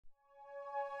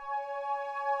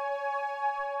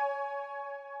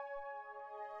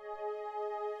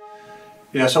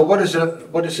Yeah, so what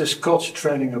is this culture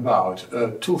training about?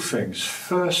 Two things.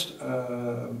 First,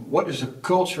 what is the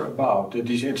culture about that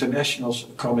these internationals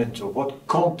come into? What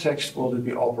context will they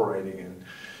be operating in?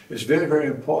 It's very, very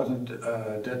important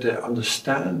that they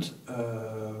understand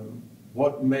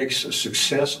what makes a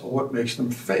success or what makes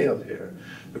them fail here.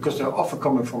 Because they're often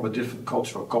coming from a different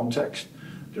cultural context.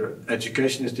 Their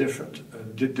education is different,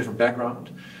 different background.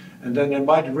 And then they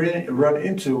might run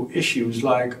into issues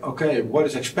like, okay, what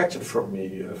is expected from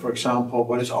me? For example,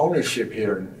 what is ownership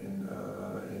here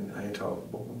in Eindhoven?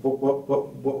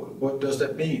 What does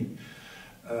that mean?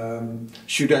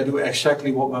 Should I do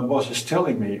exactly what my boss is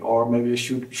telling me? Or maybe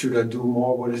should I do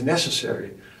more what is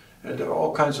necessary? There are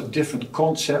all kinds of different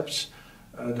concepts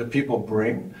that people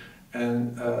bring.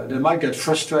 And they might get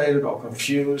frustrated or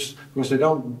confused because they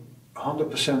don't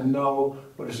 100% know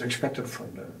what is expected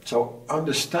from them. So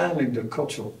understanding the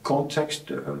cultural context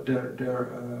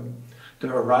they're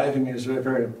arriving in is very,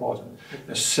 very important.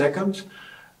 And second,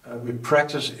 we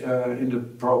practice in the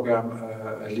program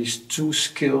at least two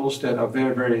skills that are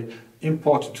very, very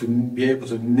important to be able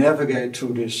to navigate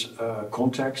through this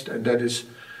context, and that is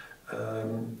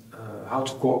how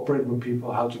to cooperate with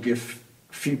people, how to give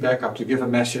feedback, how to give a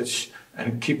message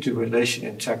and keep the relation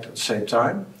intact at the same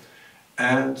time,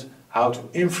 and how to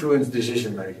influence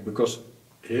decision making, because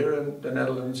here in the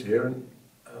Netherlands, here in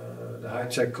the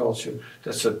high-tech culture,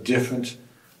 that's a different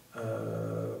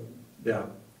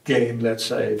game, let's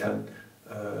say, than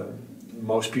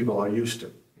most people are used to.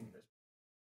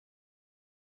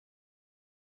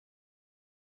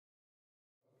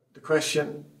 The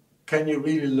question, can you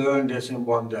really learn this in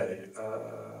one day?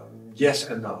 Yes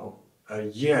and no.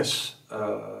 Yes.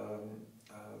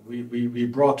 We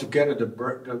brought together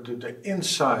the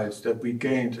insights that we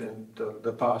gained in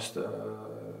the past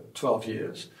 12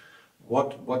 years.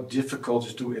 What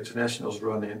difficulties do internationals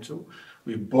run into?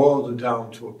 We boiled it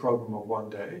down to a program of one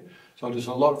day. So there's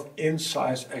a lot of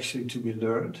insights actually to be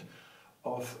learned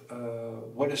of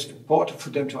what is important for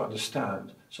them to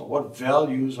understand. So what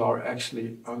values are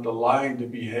actually underlying the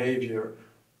behavior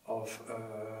of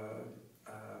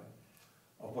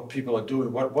what people are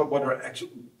doing?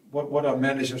 What are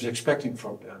managers expecting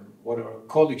from them? What are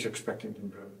colleagues expecting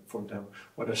from them?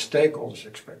 What are stakeholders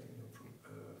expecting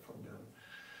from them?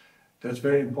 That's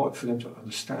very important for them to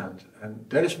understand, and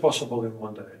that is possible in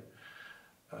one day.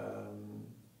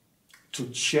 To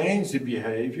change the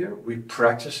behavior, we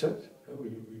practice it.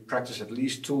 We practice at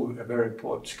least two very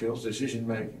important skills: decision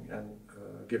making and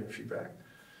giving feedback.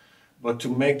 But to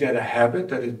make that a habit,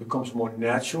 that it becomes more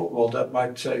natural, well, that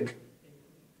might take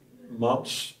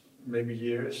months, maybe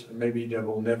years, and maybe they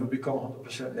will never become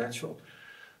 100% natural,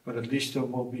 but at least they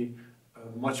will be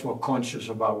much more conscious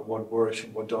about what works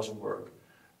and what doesn't work,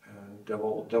 and that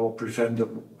will prevent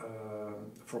them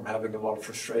from having a lot of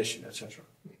frustration, etc.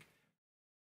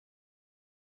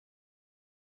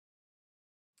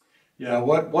 Yeah,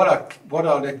 what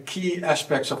are the key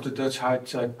aspects of the Dutch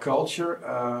high-tech culture?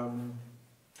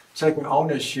 Taking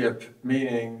ownership,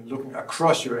 meaning looking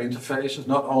across your interfaces,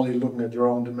 not only looking at your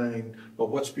own domain, but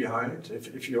what's behind.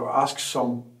 If you ask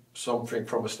something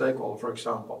from a stakeholder, for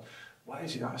example, why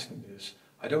is he asking this?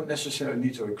 I don't necessarily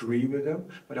need to agree with them,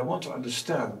 but I want to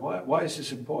understand why is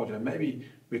this important? And maybe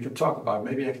we can talk about it,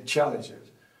 maybe I can challenge it.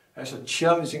 And so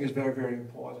challenging is very, very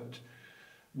important.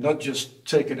 Not just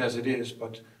take it as it is,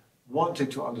 but wanting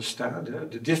to understand.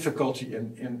 The difficulty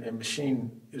in a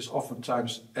machine is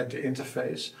oftentimes at the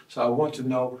interface. So I want to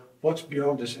know what's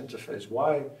beyond this interface.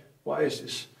 Why is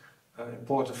this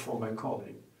important for my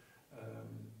colleague?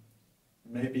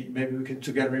 Maybe we can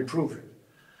together improve it.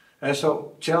 And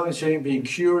so challenging, being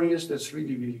curious, that's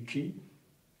really, really key.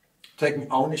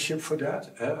 Taking ownership for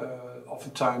that.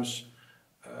 Oftentimes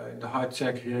in the high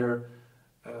tech here,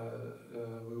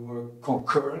 we were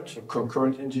concurrent, so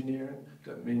concurrent engineering.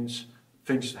 That means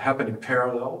things happen in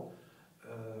parallel.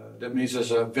 That means there's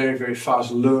a very, very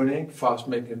fast learning, fast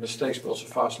making mistakes, but also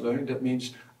fast learning. That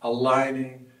means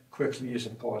aligning quickly is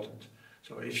important.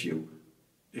 So if you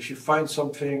find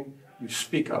something, you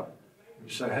speak up.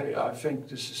 You say, hey, I think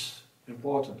this is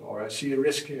important, or I see a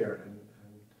risk here. And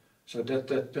so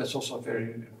that's also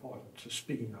very important, so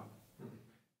speaking up.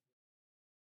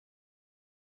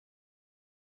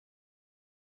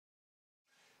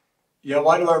 Yeah,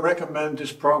 why do I recommend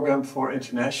this program for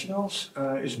internationals?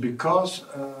 Is because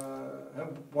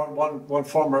one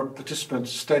former participant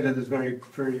stated it very,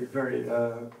 very, very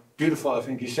beautiful. I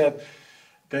think he said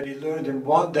that he learned in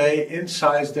one day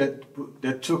insights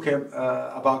that took him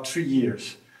about 3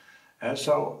 years. And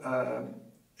so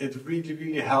it really,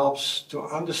 really helps to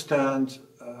understand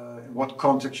in in what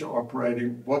context you're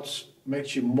operating, what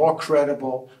makes you more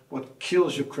credible, what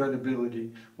kills your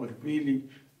credibility, what really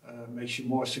makes you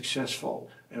more successful,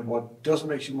 and what doesn't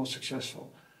make you more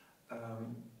successful.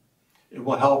 It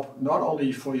will help not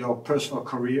only for your personal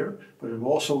career, but it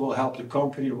also will help the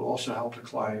company, it will also help the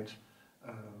client,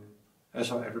 as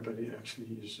how everybody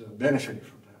actually is benefiting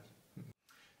from that.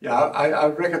 Yeah, I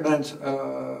recommend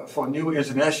for new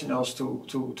internationals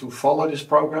to follow this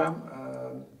program.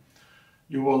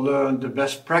 You will learn the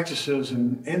best practices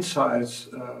and insights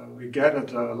we gathered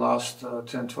the last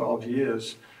 10, 12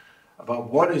 years about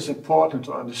what is important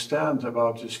to understand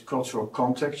about this cultural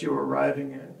context you're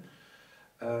arriving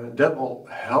in. That will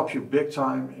help you big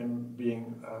time in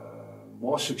being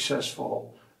more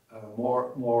successful,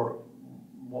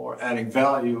 more adding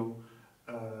value,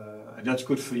 and that's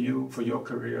good for you, for your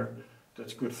career.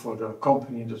 That's good for the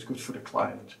company. That's good for the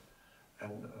client,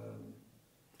 and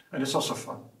it's also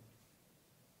fun.